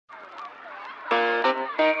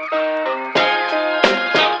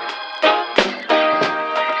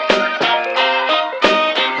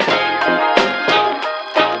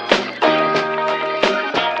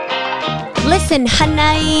Listen,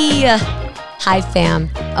 Hanai. Hi, fam.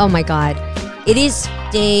 Oh my God. It is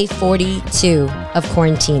day 42 of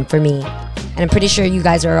quarantine for me. And I'm pretty sure you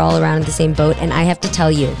guys are all around in the same boat. And I have to tell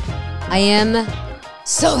you, I am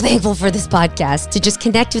so thankful for this podcast to just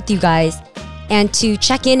connect with you guys and to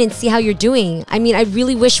check in and see how you're doing. I mean, I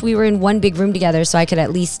really wish we were in one big room together so I could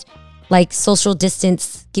at least social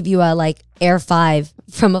distance, give you a air 5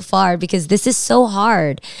 from afar, because this is so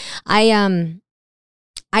hard.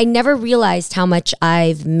 I never realized how much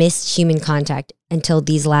I've missed human contact until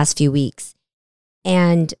these last few weeks.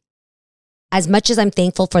 And as much as I'm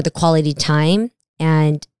thankful for the quality time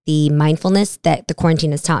and the mindfulness that the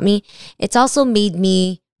quarantine has taught me, it's also made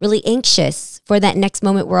me really anxious for that next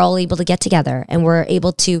moment we're all able to get together and we're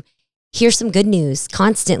able to hear some good news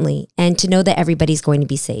constantly and to know that everybody's going to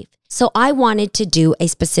be safe. So I wanted to do a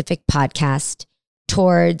specific podcast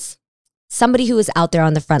towards somebody who is out there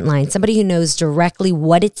on the front line, somebody who knows directly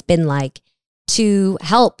what it's been like to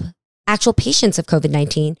help actual patients of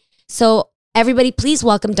COVID-19. So everybody, please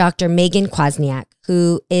welcome Dr. Megan Kwasniak,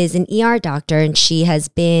 who is an ER doctor, and she has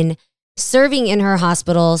been serving in her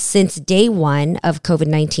hospital since day one of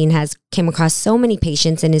COVID-19, has came across so many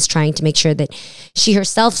patients and is trying to make sure that she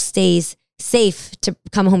herself stays safe to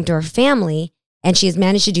come home to her family. And she has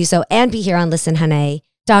managed to do so and be here on Listen Hanai.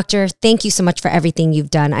 Doctor, thank you so much for everything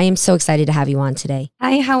you've done. I am so excited to have you on today.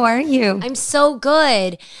 Hi, how are you? I'm so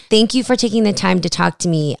good. Thank you for taking the time to talk to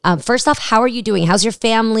me. First off, how are you doing? How's your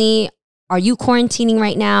family? Are you quarantining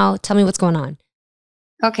right now? Tell me what's going on.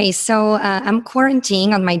 Okay, so I'm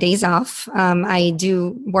quarantining on my days off. I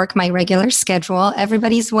do work my regular schedule.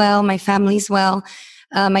 Everybody's well. My family's well.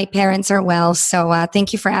 My parents are well. So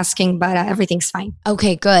thank you for asking, but everything's fine.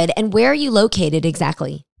 Okay, good. And where are you located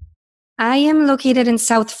exactly? I am located in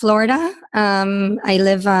South Florida. I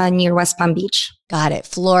live near West Palm Beach. Got it.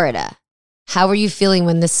 Florida. How were you feeling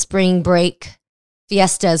when the spring break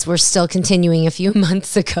fiestas were still continuing a few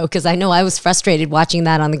months ago? Because I know I was frustrated watching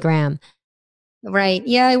that on the gram. Right.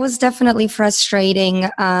 Yeah, it was definitely frustrating.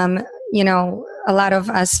 A lot of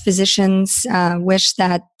us physicians wish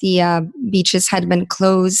that the beaches had been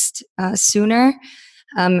closed sooner,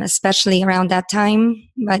 especially around that time.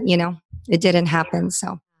 But, it didn't happen.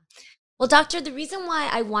 So. Well, doctor, the reason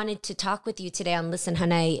why I wanted to talk with you today on Listen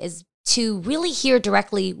Hanai is to really hear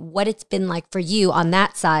directly what it's been like for you on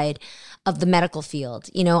that side of the medical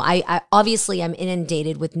field. I obviously I'm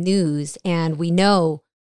inundated with news, and we know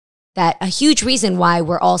that a huge reason why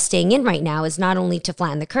we're all staying in right now is not only to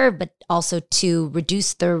flatten the curve, but also to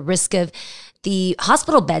reduce the risk of the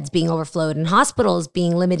hospital beds being overflowed and hospitals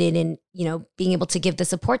being limited in, being able to give the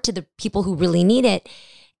support to the people who really need it.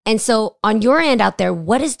 And so on your end out there,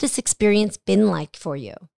 what has this experience been like for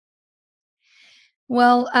you?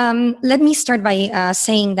 Well, let me start by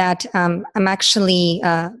saying that I'm actually,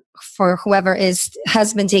 for whoever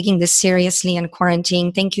has been taking this seriously in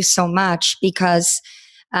quarantine, thank you so much, because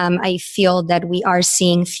I feel that we are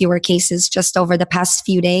seeing fewer cases just over the past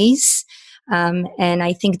few days. And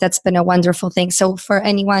I think that's been a wonderful thing. So for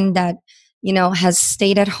anyone that, has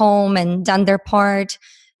stayed at home and done their part,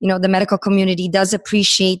 the medical community does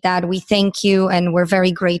appreciate that. We thank you, and we're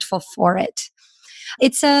very grateful for it.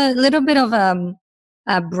 It's a little bit of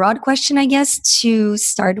a broad question, I guess, to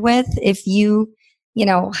start with. If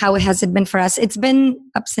how has it been for us? It's been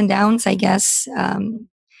ups and downs, I guess,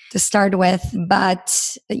 to start with.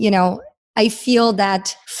 But, I feel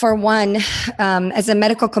that for one, as a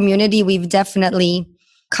medical community, we've definitely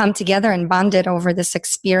come together and bonded over this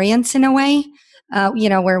experience in a way,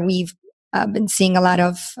 where we've been seeing a lot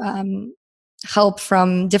of help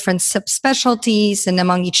from different subspecialties and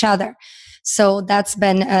among each other. So that's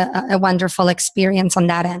been a wonderful experience on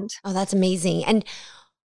that end. Oh, that's amazing. And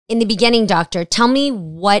in the beginning, doctor, tell me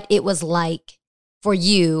what it was like for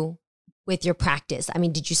you with your practice. I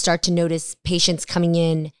mean, did you start to notice patients coming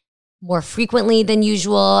in more frequently than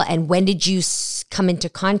usual? And when did you come into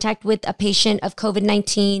contact with a patient of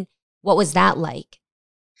COVID-19? What was that like?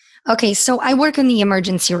 Okay, so I work in the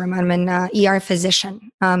emergency room. I'm an ER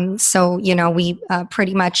physician. We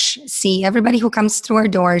pretty much see everybody who comes through our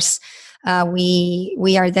doors.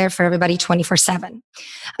 We are there for everybody 24/7.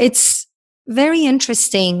 It's very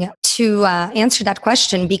interesting to answer that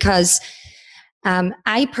question because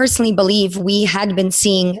I personally believe we had been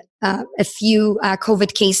seeing a few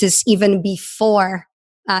COVID cases even before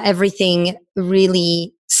everything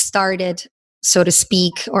really started, so to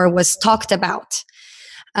speak, or was talked about.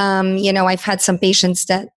 I've had some patients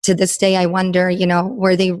that to this day I wonder,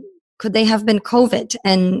 could they have been COVID?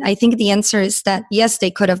 And I think the answer is that yes, they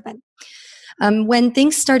could have been. When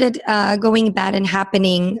things started going bad and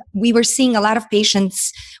happening, we were seeing a lot of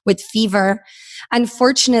patients with fever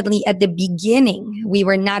Unfortunately, at the beginning, we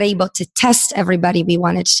were not able to test everybody we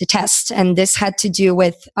wanted to test. And this had to do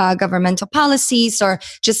with governmental policies or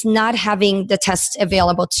just not having the test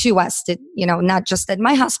available to us, not just at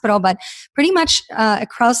my hospital, but pretty much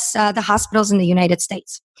across the hospitals in the United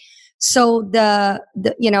States. So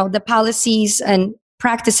the policies and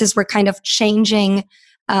practices were kind of changing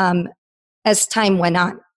as time went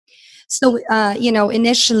on. So,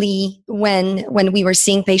 initially when we were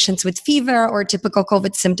seeing patients with fever or typical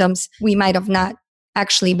COVID symptoms, we might have not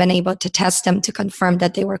actually been able to test them to confirm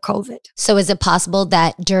that they were COVID. So is it possible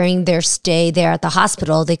that during their stay there at the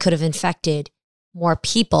hospital, they could have infected more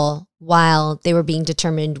people while they were being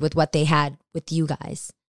determined with what they had with you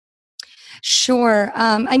guys? Sure.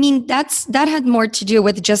 That had more to do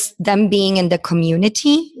with just them being in the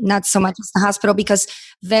community, not so much as the hospital, because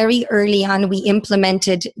very early on, we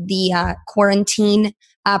implemented the quarantine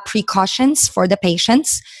precautions for the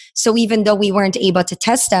patients. So even though we weren't able to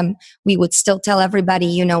test them, we would still tell everybody,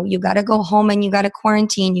 you got to go home and you got to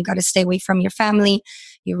quarantine. You got to stay away from your family.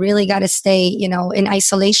 You really got to stay, in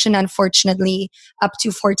isolation, unfortunately, up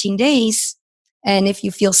to 14 days. And if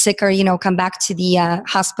you feel sicker, come back to the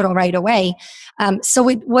hospital right away. So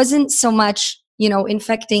it wasn't so much,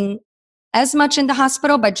 infecting as much in the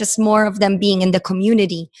hospital, but just more of them being in the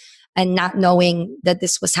community and not knowing that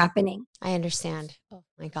this was happening. I understand. Oh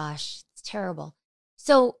my gosh, it's terrible.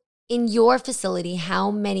 So in your facility,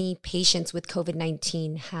 how many patients with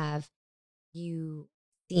COVID-19 have you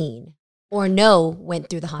seen or went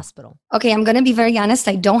through the hospital? Okay, I'm going to be very honest.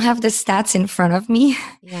 I don't have the stats in front of me.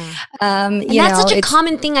 Yeah. And that's such a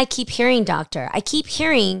common thing I keep hearing, doctor. I keep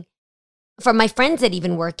hearing from my friends that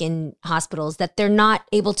even work in hospitals that they're not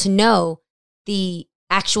able to know the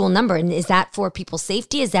actual number. And is that for people's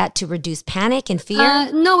safety? Is that to reduce panic and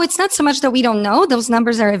fear? No, it's not so much that we don't know. Those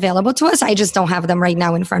numbers are available to us. I just don't have them right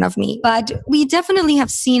now in front of me. But we definitely have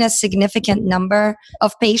seen a significant number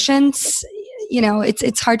of patients.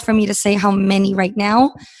 It's hard for me to say how many right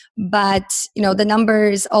now, but the number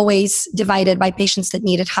is always divided by patients that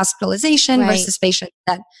needed hospitalization versus patients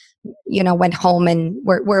that went home and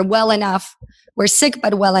were well enough, were sick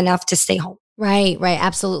but well enough to stay home. Right,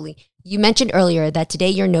 absolutely. You mentioned earlier that today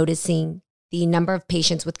you're noticing the number of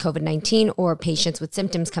patients with COVID-19 or patients with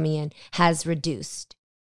symptoms coming in has reduced.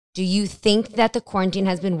 Do you think that the quarantine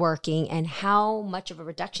has been working, and how much of a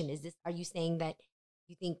reduction is this? Are you saying that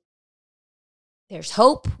you think there's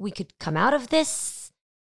hope we could come out of this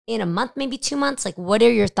in a month, maybe 2 months? Like, what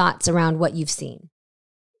are your thoughts around what you've seen?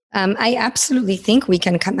 I absolutely think we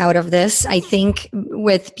can come out of this. I think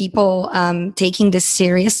with people taking this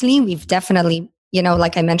seriously, we've definitely,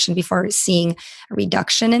 like I mentioned before, seeing a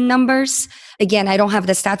reduction in numbers. Again, I don't have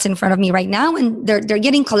the stats in front of me right now, and they're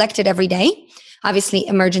getting collected every day. Obviously,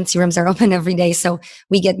 emergency rooms are open every day, so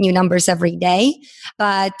we get new numbers every day.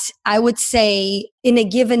 But I would say in a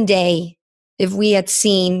given day, if we had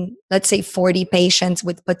seen, let's say, 40 patients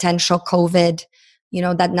with potential COVID,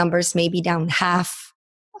 that number's maybe down half,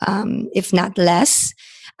 if not less.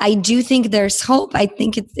 I do think there's hope. I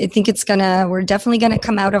think we're definitely gonna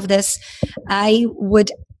come out of this. I would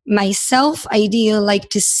myself ideally like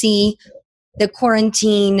to see the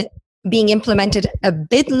quarantine being implemented a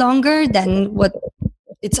bit longer than what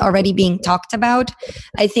it's already being talked about.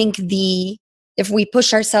 I think if we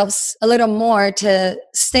push ourselves a little more to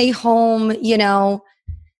stay home, reduce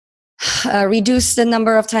the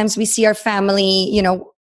number of times we see our family,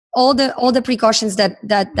 all the precautions that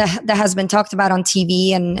has been talked about on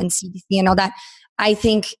TV and CDC and all that, I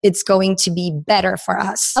think it's going to be better for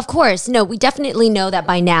us. Of course. No, we definitely know that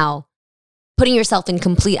by now, putting yourself in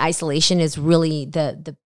complete isolation is really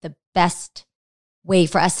the best way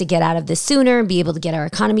for us to get out of this sooner and be able to get our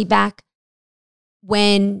economy back.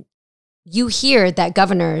 When you hear that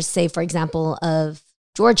governors, say, for example, of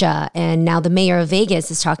Georgia, and now the mayor of Vegas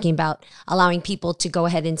is talking about allowing people to go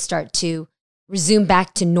ahead and start to resume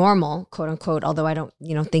back to normal, quote unquote, although I don't,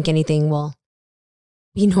 think anything will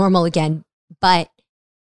be normal again. But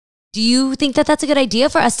do you think that that's a good idea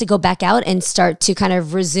for us to go back out and start to kind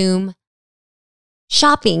of resume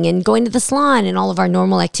shopping and going to the salon and all of our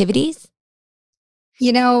normal activities?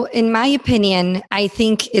 In my opinion, I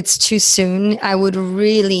think it's too soon. I would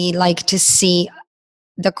really like to see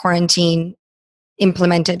the quarantine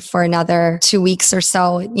implemented for another 2 weeks or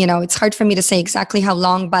so. It's hard for me to say exactly how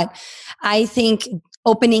long, but I think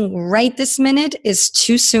opening right this minute is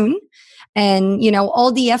too soon. And,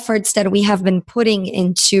 all the efforts that we have been putting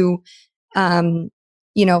into,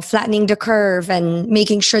 flattening the curve and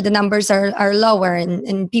making sure the numbers are lower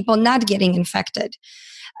and people not getting infected.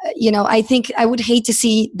 I think I would hate to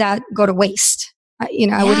see that go to waste.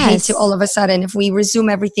 I would hate to all of a sudden, if we resume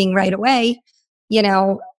everything right away, you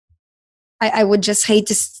know, I would just hate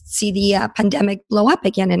to see the pandemic blow up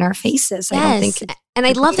again in our faces. Yes. I don't think. And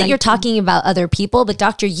I love that you're talking about other people, but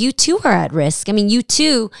doctor, you too are at risk. I mean, you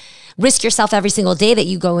too risk yourself every single day that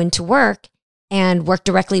you go into work and work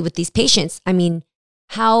directly with these patients. I mean,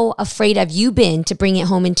 how afraid have you been to bring it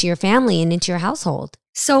home into your family and into your household?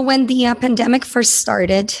 So when the pandemic first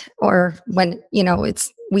started, or when,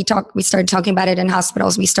 we started talking about it in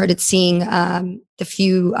hospitals, we started seeing the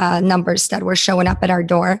few numbers that were showing up at our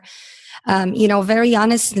door. Very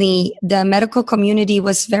honestly, the medical community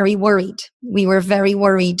was very worried. We were very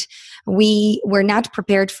worried. We were not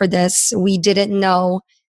prepared for this. We didn't know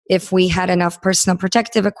if we had enough personal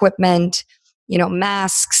protective equipment,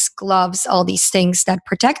 masks, gloves, all these things that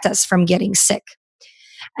protect us from getting sick.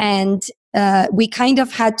 And we kind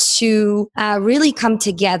of had to really come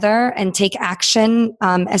together and take action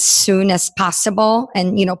as soon as possible,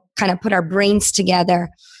 and kind of put our brains together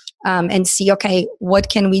and see, okay, what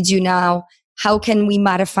can we do now? How can we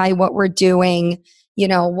modify what we're doing?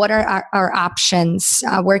 What are our options?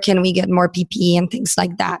 Where can we get more PPE and things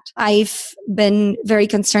like that? I've been very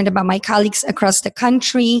concerned about my colleagues across the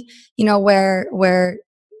country, where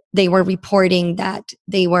they were reporting that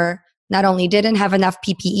they were not only didn't have enough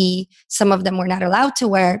PPE, some of them were not allowed to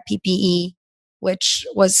wear PPE, which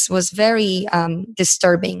was very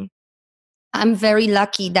disturbing. I'm very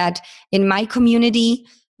lucky that in my community,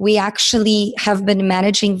 we actually have been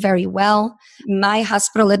managing very well. My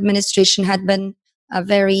hospital administration had been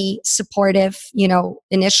very supportive.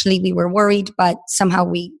 Initially we were worried, but somehow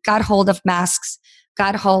we got hold of masks,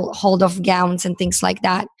 got hold of gowns and things like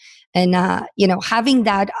that. And, having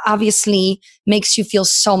that obviously makes you feel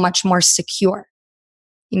so much more secure,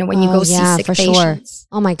 when you go see sick patients. Sure.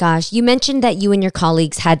 Oh my gosh. You mentioned that you and your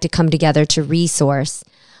colleagues had to come together to resource.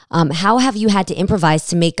 How have you had to improvise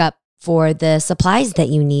to make up for the supplies that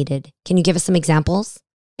you needed? Can you give us some examples?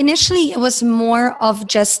 Initially, it was more of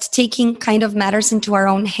just taking kind of matters into our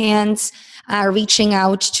own hands, reaching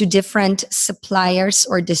out to different suppliers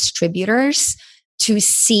or distributors to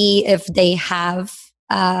see if they have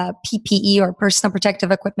PPE or personal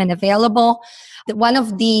protective equipment available. One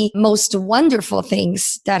of the most wonderful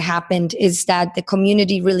things that happened is that the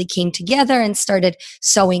community really came together and started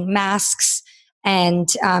sewing masks and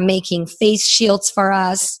making face shields for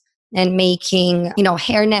us and making,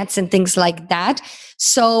 hair nets and things like that.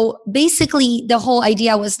 So basically the whole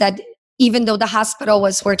idea was that even though the hospital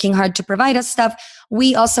was working hard to provide us stuff,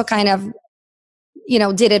 we also kind of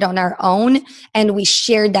did it on our own, and we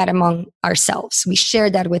shared that among ourselves. We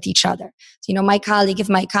shared that with each other. So, if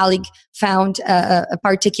my colleague found a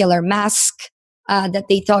particular mask that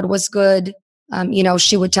they thought was good,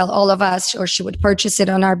 she would tell all of us, or she would purchase it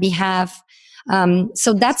on our behalf.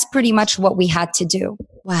 So that's pretty much what we had to do.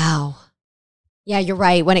 Wow. Yeah, you're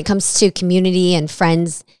right. When it comes to community and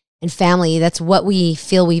friends and family, that's what we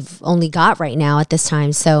feel we've only got right now at this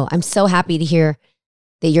time. So I'm so happy to hear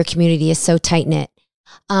that your community is so tight-knit.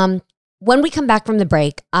 When we come back from the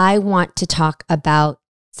break, I want to talk about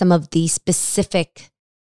some of the specific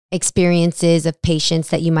experiences of patients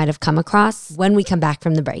that you might have come across when we come back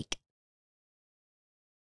from the break.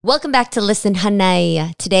 Welcome back to Listen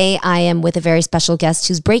Hanay. Today I am with a very special guest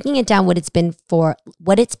who's breaking it down what it's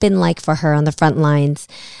been like for her on the front lines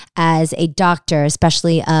as a doctor,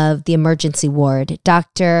 especially of the emergency ward.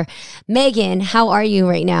 Dr. Megan, how are you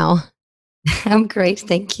right now? I'm great.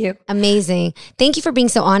 Thank you. Amazing. Thank you for being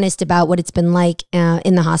so honest about what it's been like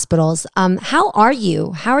in the hospitals. How are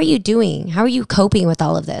you? How are you doing? How are you coping with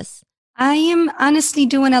all of this? I am honestly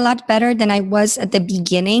doing a lot better than I was at the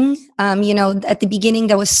beginning. At the beginning,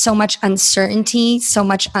 there was so much uncertainty, so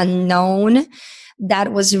much unknown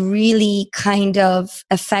that was really kind of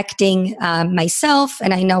affecting myself,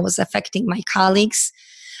 and I know was affecting my colleagues.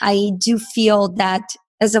 I do feel that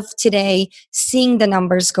as of today, seeing the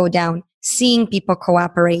numbers go down, seeing people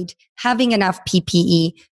cooperate, having enough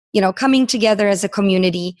PPE, coming together as a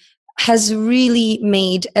community has really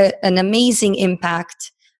made an amazing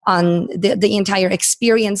impact on the entire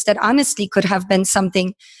experience that honestly could have been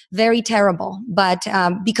something very terrible. But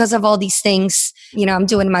because of all these things, I'm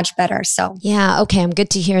doing much better. So yeah, okay, I'm good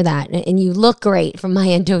to hear that. And you look great from my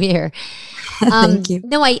end over here. Thank you.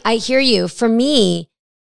 No, I hear you. For me,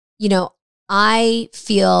 I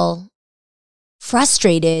feel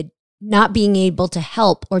frustrated not being able to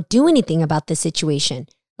help or do anything about the situation.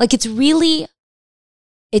 Like it's really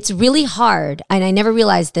hard. And I never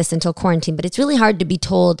realized this until quarantine, but it's really hard to be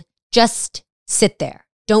told, just sit there,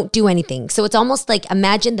 don't do anything. So it's almost like,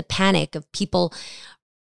 imagine the panic of people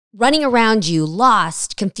running around you,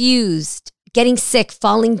 lost, confused, getting sick,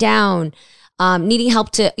 falling down, needing help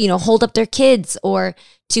to, hold up their kids or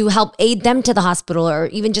to help aid them to the hospital or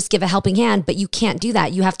even just give a helping hand, but you can't do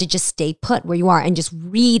that. You have to just stay put where you are and just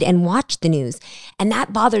read and watch the news. And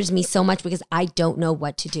that bothers me so much because I don't know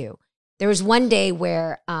what to do. There was one day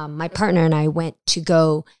where my partner and I went to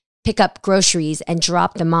go pick up groceries and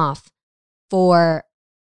drop them off for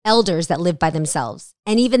elders that live by themselves.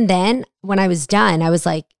 And even then, when I was done, I was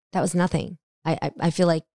like, that was nothing. I feel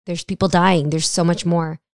like there's people dying. There's so much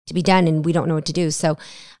more to be done and we don't know what to do. So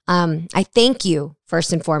I thank you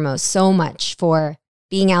first and foremost so much for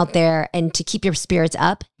being out there and to keep your spirits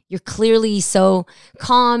up. You're clearly so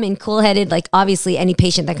calm and cool-headed. Like obviously any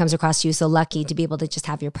patient that comes across you is so lucky to be able to just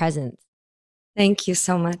have your presence. Thank you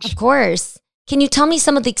so much. Of course. Can you tell me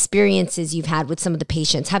some of the experiences you've had with some of the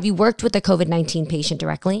patients? Have you worked with a COVID-19 patient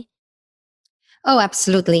directly? Oh,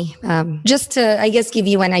 absolutely. Just to, I guess, give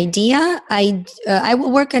you an idea, I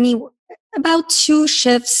will work about 2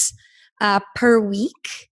 shifts per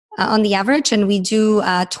week on the average, and we do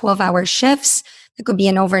 12-hour shifts. It could be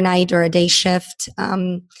an overnight or a day shift.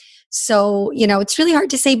 So, it's really hard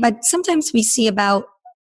to say, but sometimes we see about,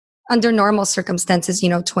 under normal circumstances,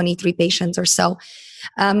 23 patients or so.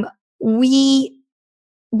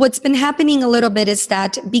 What's been happening a little bit is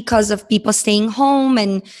that because of people staying home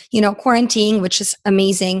and, quarantining, which is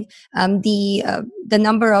amazing, the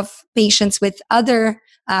number of patients with other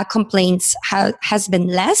complaints has been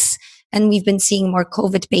less, and we've been seeing more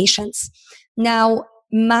COVID patients. Now,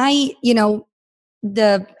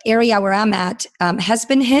 the area where I'm at has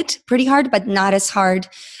been hit pretty hard, but not as hard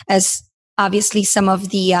as obviously some of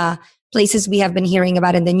the places we have been hearing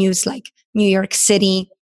about in the news, like New York City,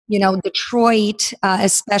 Detroit,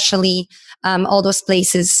 especially, all those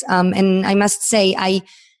places. And I must say, I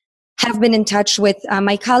have been in touch with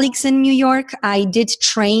my colleagues in New York. I did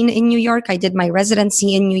train in New York. I did my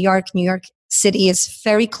residency in New York. New York City is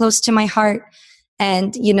very close to my heart.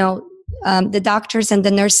 And, the doctors and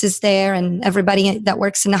the nurses there and everybody that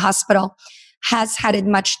works in the hospital has had it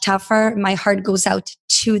much tougher. My heart goes out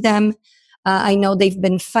to them. I know they've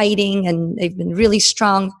been fighting and they've been really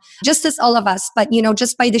strong, just as all of us. But,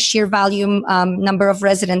 just by the sheer volume, number of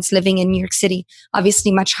residents living in New York City,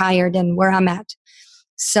 obviously much higher than where I'm at.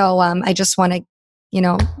 So I just want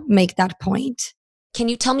to, make that point. Can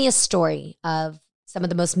you tell me a story of some of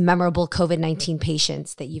the most memorable COVID-19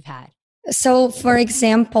 patients that you've had? So, for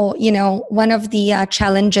example, one of the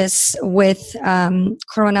challenges with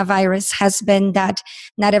coronavirus has been that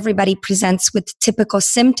not everybody presents with typical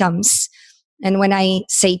symptoms. And when I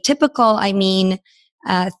say typical, I mean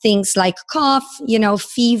things like cough,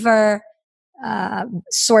 fever,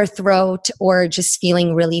 sore throat, or just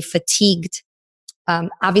feeling really fatigued.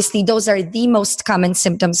 Obviously, those are the most common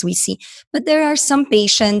symptoms we see. But there are some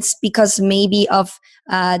patients, because maybe of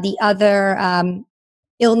the other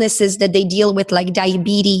illnesses that they deal with, like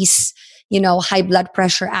diabetes, high blood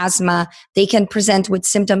pressure, asthma, they can present with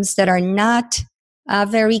symptoms that are not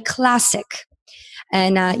very classic.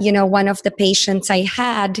 And, one of the patients I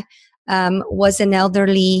had was an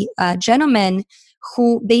elderly gentleman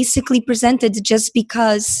who basically presented just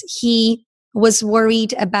because he was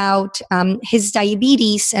worried about his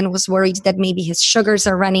diabetes and was worried that maybe his sugars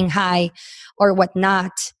are running high or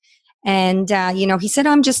whatnot. And, he said,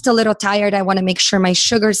 I'm just a little tired. I want to make sure my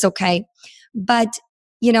sugar's okay. But,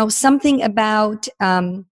 something about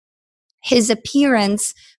his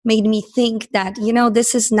appearance made me think that,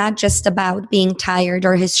 this is not just about being tired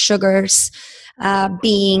or his sugars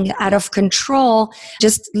being out of control.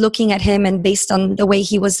 Just looking at him and based on the way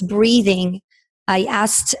he was breathing, I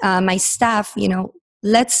asked my staff,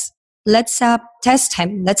 let's test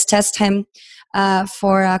him. Let's test him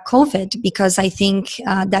for COVID, because I think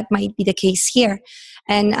that might be the case here.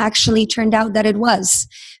 And actually turned out that it was.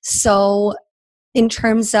 So in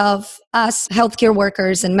terms of us healthcare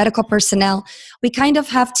workers and medical personnel, we kind of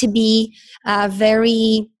have to be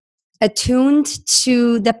very attuned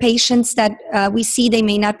to the patients that we see. They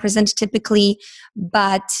may not present typically,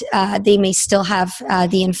 but they may still have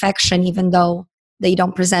the infection, even though they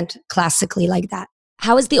don't present classically like that.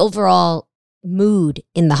 How is the overall mood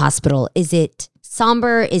in the hospital? Is it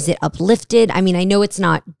somber? Is it uplifted? I mean, I know it's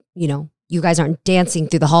not, you guys aren't dancing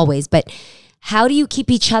through the hallways, but how do you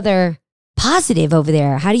keep each other positive over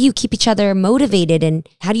there? How do you keep each other motivated? And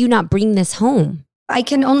how do you not bring this home? I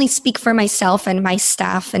can only speak for myself and my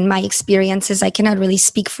staff and my experiences. I cannot really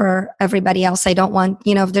speak for everybody else. I don't want,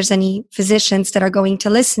 if there's any physicians that are going to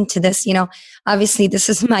listen to this, obviously this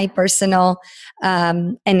is my personal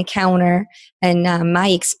encounter and my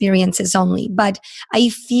experiences only. But I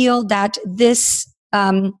feel that this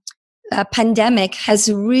pandemic has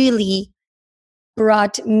really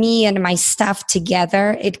brought me and my staff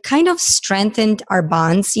together. It kind of strengthened our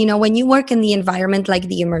bonds. You know, when you work in the environment like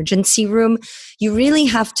the emergency room, you really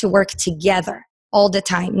have to work together all the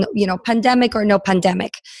time, you know, pandemic or no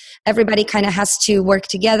pandemic. Everybody kind of has to work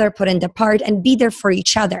together, put in the part, and be there for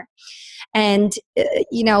each other. And,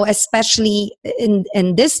 you know, especially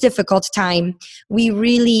in this difficult time, we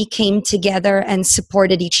really came together and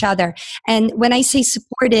supported each other. And when I say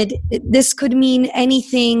supported, this could mean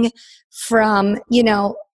anything from, you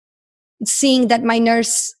know, seeing that my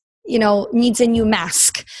nurse, you know, needs a new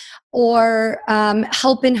mask, or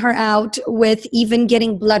helping her out with even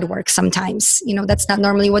getting blood work sometimes. You know, that's not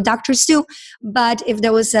normally what doctors do. But if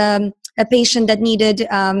there was a patient that needed,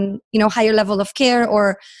 you know, higher level of care,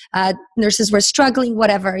 or nurses were struggling,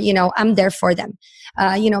 whatever, you know, I'm there for them.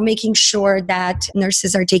 You know, making sure that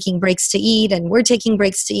nurses are taking breaks to eat and we're taking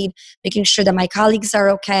breaks to eat, making sure that my colleagues are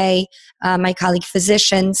okay, my colleague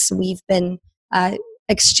physicians, we've been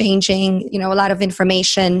exchanging, you know, a lot of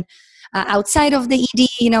information outside of the ED,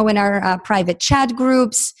 you know, in our private chat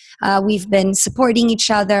groups. We've been supporting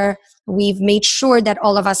each other. We've made sure that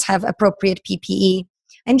all of us have appropriate PPE,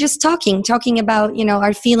 and just talking about, you know,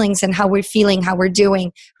 our feelings and how we're feeling, how we're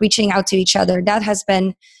doing, reaching out to each other. That has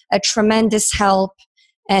been a tremendous help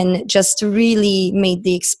and just really made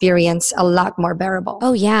the experience a lot more bearable.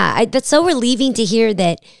 Oh, yeah. That's so relieving to hear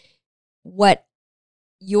that what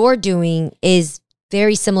you're doing is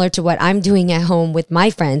very similar to what I'm doing at home with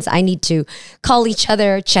my friends. I need to call each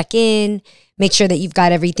other, check in, make sure that you've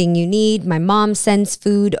got everything you need. My mom sends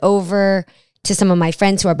food over to some of my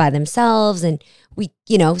friends who are by themselves, and we,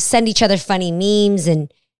 you know, send each other funny memes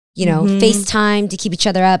and, you know, FaceTime to keep each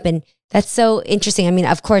other up. And that's so interesting. I mean,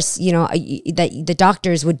 of course, you know, that the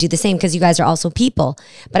doctors would do the same because you guys are also people.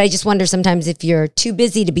 But I just wonder sometimes if you're too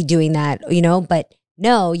busy to be doing that, you know, but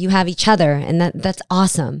no, you have each other, and that's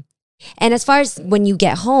awesome. And as far as when you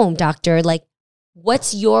get home, doctor, like,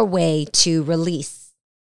 what's your way to release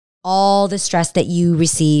all the stress that you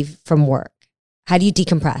receive from work? How do you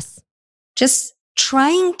decompress? Just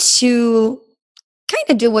trying to kind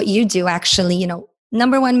of do what you do, actually. You know,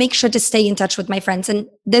 number one, make sure to stay in touch with my friends. And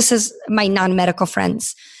this is my non-medical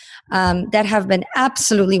friends that have been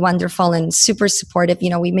absolutely wonderful and super supportive. You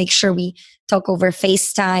know, we make sure we talk over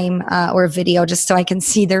FaceTime or video just so I can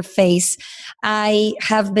see their face. I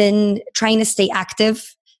have been trying to stay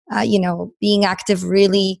active. You know, being active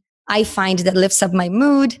really, I find that lifts up my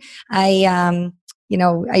mood. You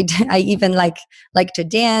know, I even like to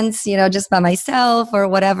dance, you know, just by myself or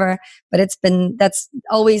whatever. But that's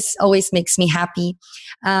always makes me happy.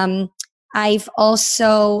 I've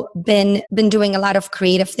also been doing a lot of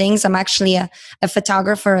creative things. I'm actually a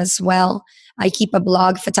photographer as well. I keep a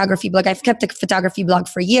photography blog. I've kept a photography blog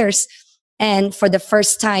for years. And for the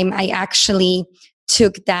first time, I actually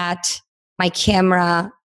took my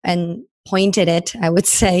camera and pointed it, I would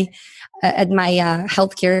say, at my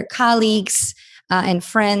healthcare colleagues and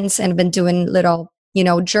friends, and been doing little, you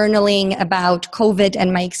know, journaling about COVID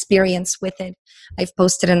and my experience with it. I've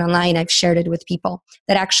posted it online. I've shared it with people.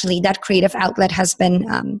 That creative outlet has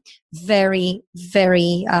been very,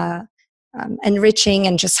 very enriching,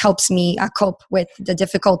 and just helps me cope with the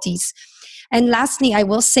difficulties. And lastly, I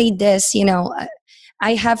will say this, you know,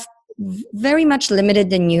 I have very much limited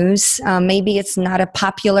the news. Maybe it's not a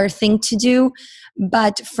popular thing to do,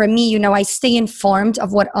 but for me, you know, I stay informed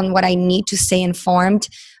on what I need to stay informed.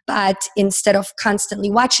 But instead of constantly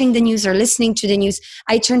watching the news or listening to the news,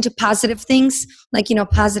 I turn to positive things, like, you know,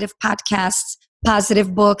 positive podcasts,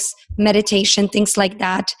 positive books, meditation, things like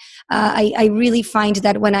that. I really find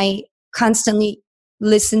that when I constantly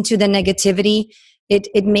listen to the negativity,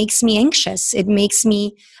 it makes me anxious. It makes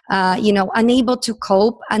me, you know, unable to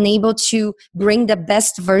cope, unable to bring the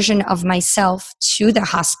best version of myself to the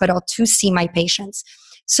hospital to see my patients.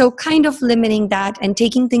 So kind of limiting that and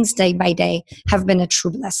taking things day by day have been a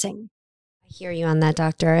true blessing. I hear you on that,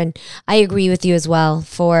 doctor. And I agree with you as well.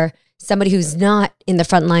 For somebody who's not in the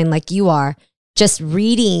front line like you are, just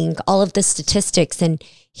reading all of the statistics and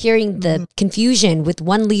hearing the confusion with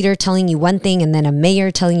one leader telling you one thing and then a mayor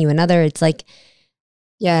telling you another, it's like,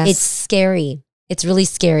 yes, it's scary. It's really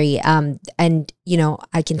scary. And, you know,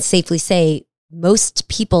 I can safely say most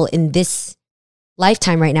people in this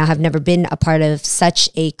lifetime right now have never been a part of such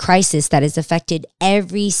a crisis that has affected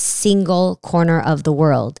every single corner of the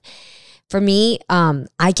world. For me,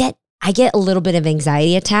 I get a little bit of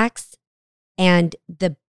anxiety attacks, and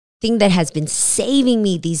the thing that has been saving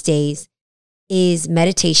me these days is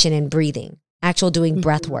meditation and breathing, actual doing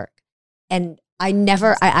breath work. And I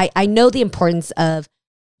know the importance of,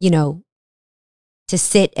 you know, to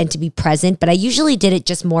sit and to be present, but I usually did it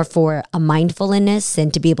just more for a mindfulness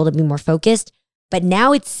and to be able to be more focused. But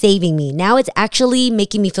now it's saving me. Now it's actually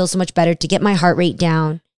making me feel so much better to get my heart rate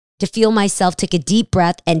down, to feel myself take a deep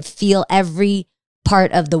breath and feel every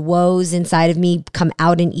part of the woes inside of me come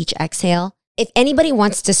out in each exhale. If anybody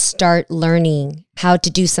wants to start learning how to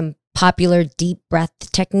do some popular deep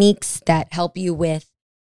breath techniques that help you with,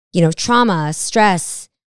 trauma, stress,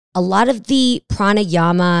 a lot of the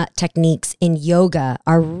pranayama techniques in yoga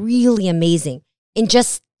are really amazing. In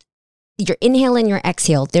just your inhale and your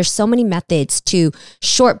exhale, there's so many methods to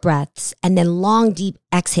short breaths and then long, deep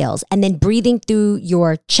exhales, and then breathing through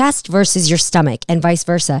your chest versus your stomach and vice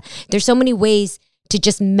versa. There's so many ways to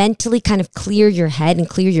just mentally kind of clear your head and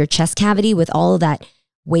clear your chest cavity with all of that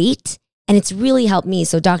weight. And it's really helped me.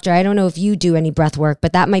 So doctor, I don't know if you do any breath work,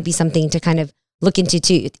 but that might be something to kind of look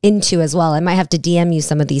into as well. I might have to DM you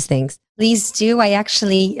some of these things. Please do. I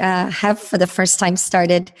actually have for the first time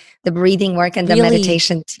started the breathing work and the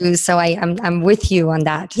meditation too. So I'm with you on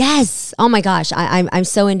that. Yes. Oh my gosh. I'm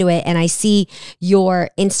so into it. And I see your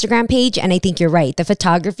Instagram page and I think you're right. The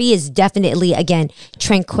photography is definitely, again,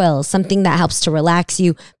 tranquil, something that helps to relax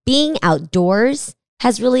you. Being outdoors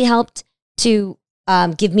has really helped to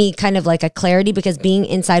give me kind of like a clarity, because being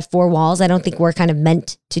inside four walls, I don't think we're kind of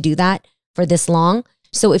meant to do that for this long.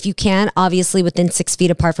 So if you can, obviously within 6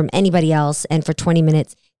 feet apart from anybody else, and for 20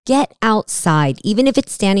 minutes, get outside, even if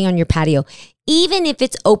it's standing on your patio, even if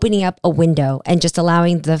it's opening up a window and just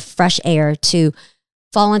allowing the fresh air to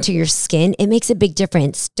fall onto your skin, it makes a big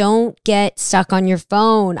difference. Don't get stuck on your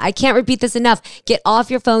phone. I can't repeat this enough. Get off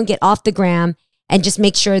your phone, get off the gram, and just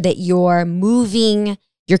make sure that you're moving,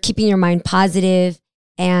 you're keeping your mind positive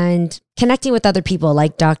and connecting with other people,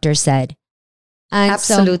 like Doctor said. And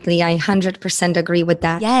absolutely. So, I 100% agree with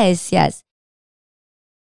that. Yes.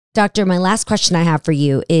 Doctor, my last question I have for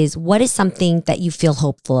you is, what is something that you feel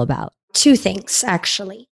hopeful about? Two things,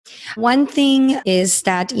 actually. One thing is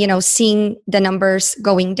that, seeing the numbers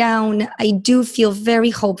going down, I do feel very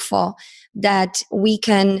hopeful that we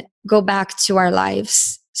can go back to our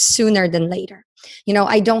lives sooner than later.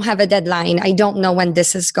 I don't have a deadline. I don't know when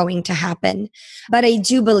this is going to happen, but I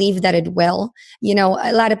do believe that it will.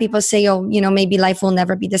 A lot of people say, maybe life will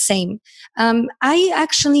never be the same. I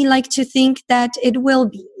actually like to think that it will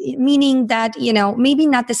be, meaning that, maybe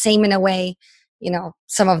not the same in a way,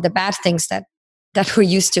 some of the bad things that we're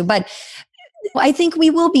used to, but I think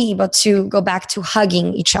we will be able to go back to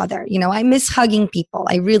hugging each other. I miss hugging people.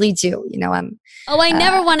 I really do. I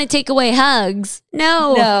never want to take away hugs.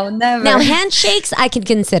 No, never. Now, handshakes, I can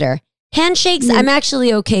consider. Handshakes, I'm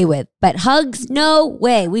actually okay with. But hugs, no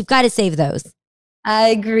way. We've got to save those. I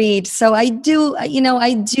agreed. So I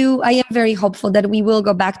am very hopeful that we will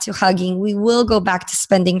go back to hugging. We will go back to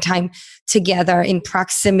spending time together in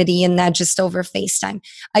proximity and not just over FaceTime.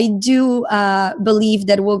 I do believe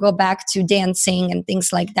that we'll go back to dancing and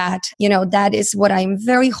things like that. That is what I'm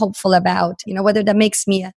very hopeful about. Whether that makes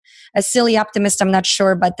me a silly optimist, I'm not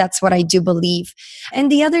sure, but that's what I do believe.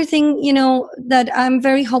 And the other thing, that I'm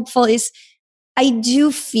very hopeful is I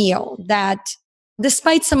do feel that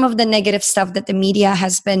despite some of the negative stuff that the media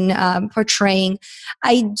has been portraying,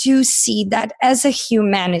 I do see that as a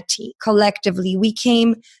humanity, collectively, we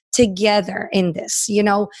came together in this.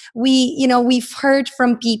 We've heard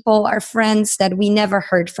from people, our friends that we never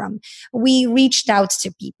heard from. We reached out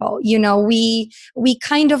to people. We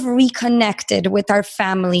kind of reconnected with our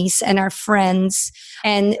families and our friends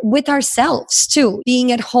and with ourselves too.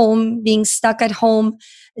 Being at home, being stuck at home,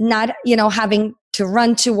 not having to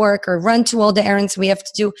run to work or run to all the errands we have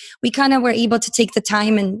to do. We kind of were able to take the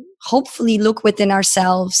time and hopefully look within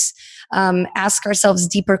ourselves, ask ourselves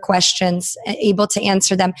deeper questions, able to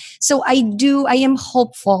answer them. So I am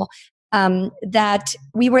hopeful that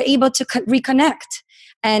we were able to reconnect.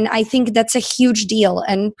 And I think that's a huge deal.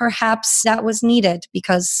 And perhaps that was needed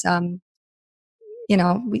because,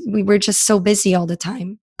 we were just so busy all the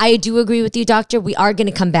time. I do agree with you, Doctor. We are going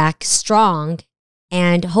to come back strong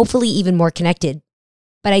and hopefully even more connected.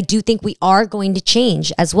 But I do think we are going to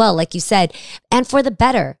change as well, like you said, and for the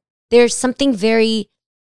better. There's something very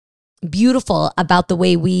beautiful about the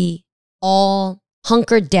way we all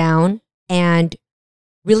hunkered down and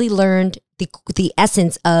really learned the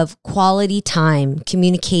essence of quality time,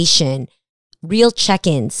 communication, real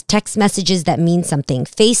check-ins, text messages that mean something,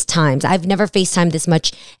 FaceTimes. I've never FaceTimed this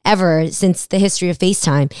much ever since the history of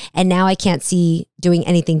FaceTime. And now I can't see doing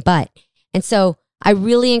anything but. And so I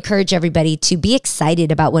really encourage everybody to be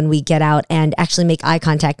excited about when we get out and actually make eye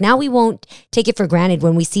contact. Now we won't take it for granted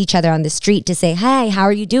when we see each other on the street to say, "Hey, how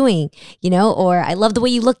are you doing?" Or "I love the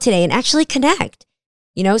way you look today," and actually connect.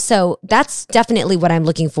 So that's definitely what I'm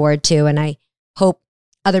looking forward to. And I hope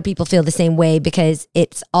other people feel the same way, because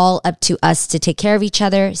it's all up to us to take care of each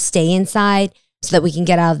other, stay inside, so that we can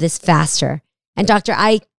get out of this faster. And doctor,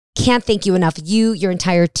 I can't thank you enough. You, your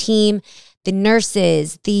entire team, the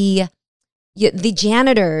nurses, the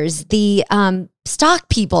janitors, the stock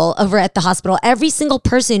people over at the hospital, every single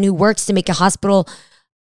person who works to make a hospital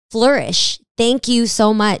flourish. Thank you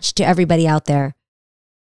so much to everybody out there.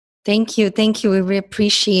 Thank you. Thank you. We really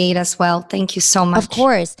appreciate as well. Thank you so much. Of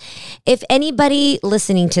course. If anybody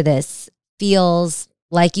listening to this feels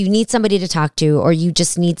like you need somebody to talk to, or you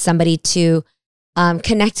just need somebody to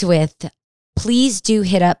connect with, please do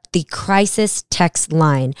hit up the crisis text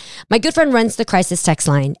line. My good friend runs the crisis text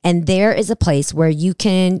line, and there is a place where you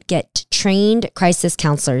can get trained crisis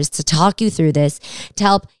counselors to talk you through this, to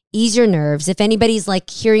help ease your nerves. If anybody's like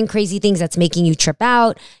hearing crazy things that's making you trip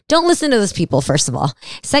out, don't listen to those people, first of all.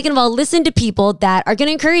 Second of all, listen to people that are going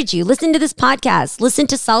to encourage you. Listen to this podcast. Listen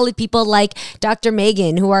to solid people like Dr.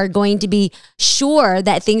 Megan, who are going to be sure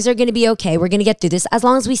that things are going to be okay. We're going to get through this as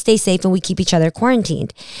long as we stay safe and we keep each other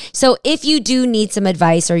quarantined. So if you do need some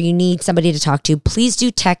advice or you need somebody to talk to, please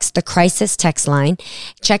do text the crisis text line.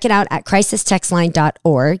 Check it out at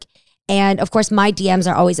crisistextline.org. And of course, my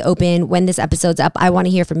DMs are always open when this episode's up. I want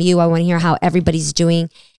to hear from you. I want to hear how everybody's doing.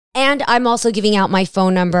 And I'm also giving out my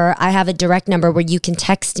phone number. I have a direct number where you can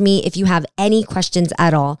text me if you have any questions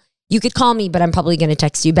at all. You could call me, but I'm probably going to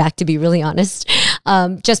text you back, to be really honest,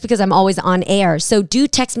 just because I'm always on air. So do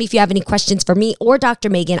text me if you have any questions for me or Dr.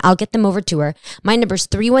 Megan. I'll get them over to her. My number is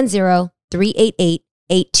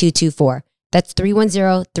 310-388-8224. That's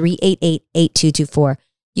 310-388-8224.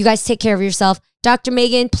 You guys take care of yourself. Dr.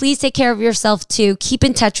 Megan, please take care of yourself too. Keep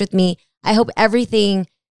in touch with me. I hope everything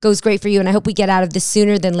goes great for you, and I hope we get out of this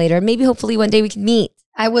sooner than later. Maybe hopefully one day we can meet.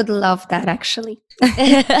 I would love that, actually.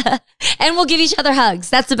 And we'll give each other hugs.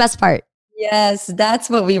 That's the best part. Yes, that's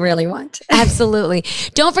what we really want. Absolutely.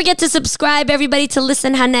 Don't forget to subscribe, everybody, to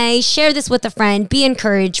Listen Hane. Share this with a friend. Be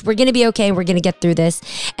encouraged. We're going to be okay. We're going to get through this.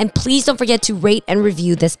 And please don't forget to rate and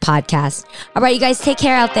review this podcast. All right, you guys, take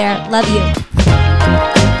care out there. Love you.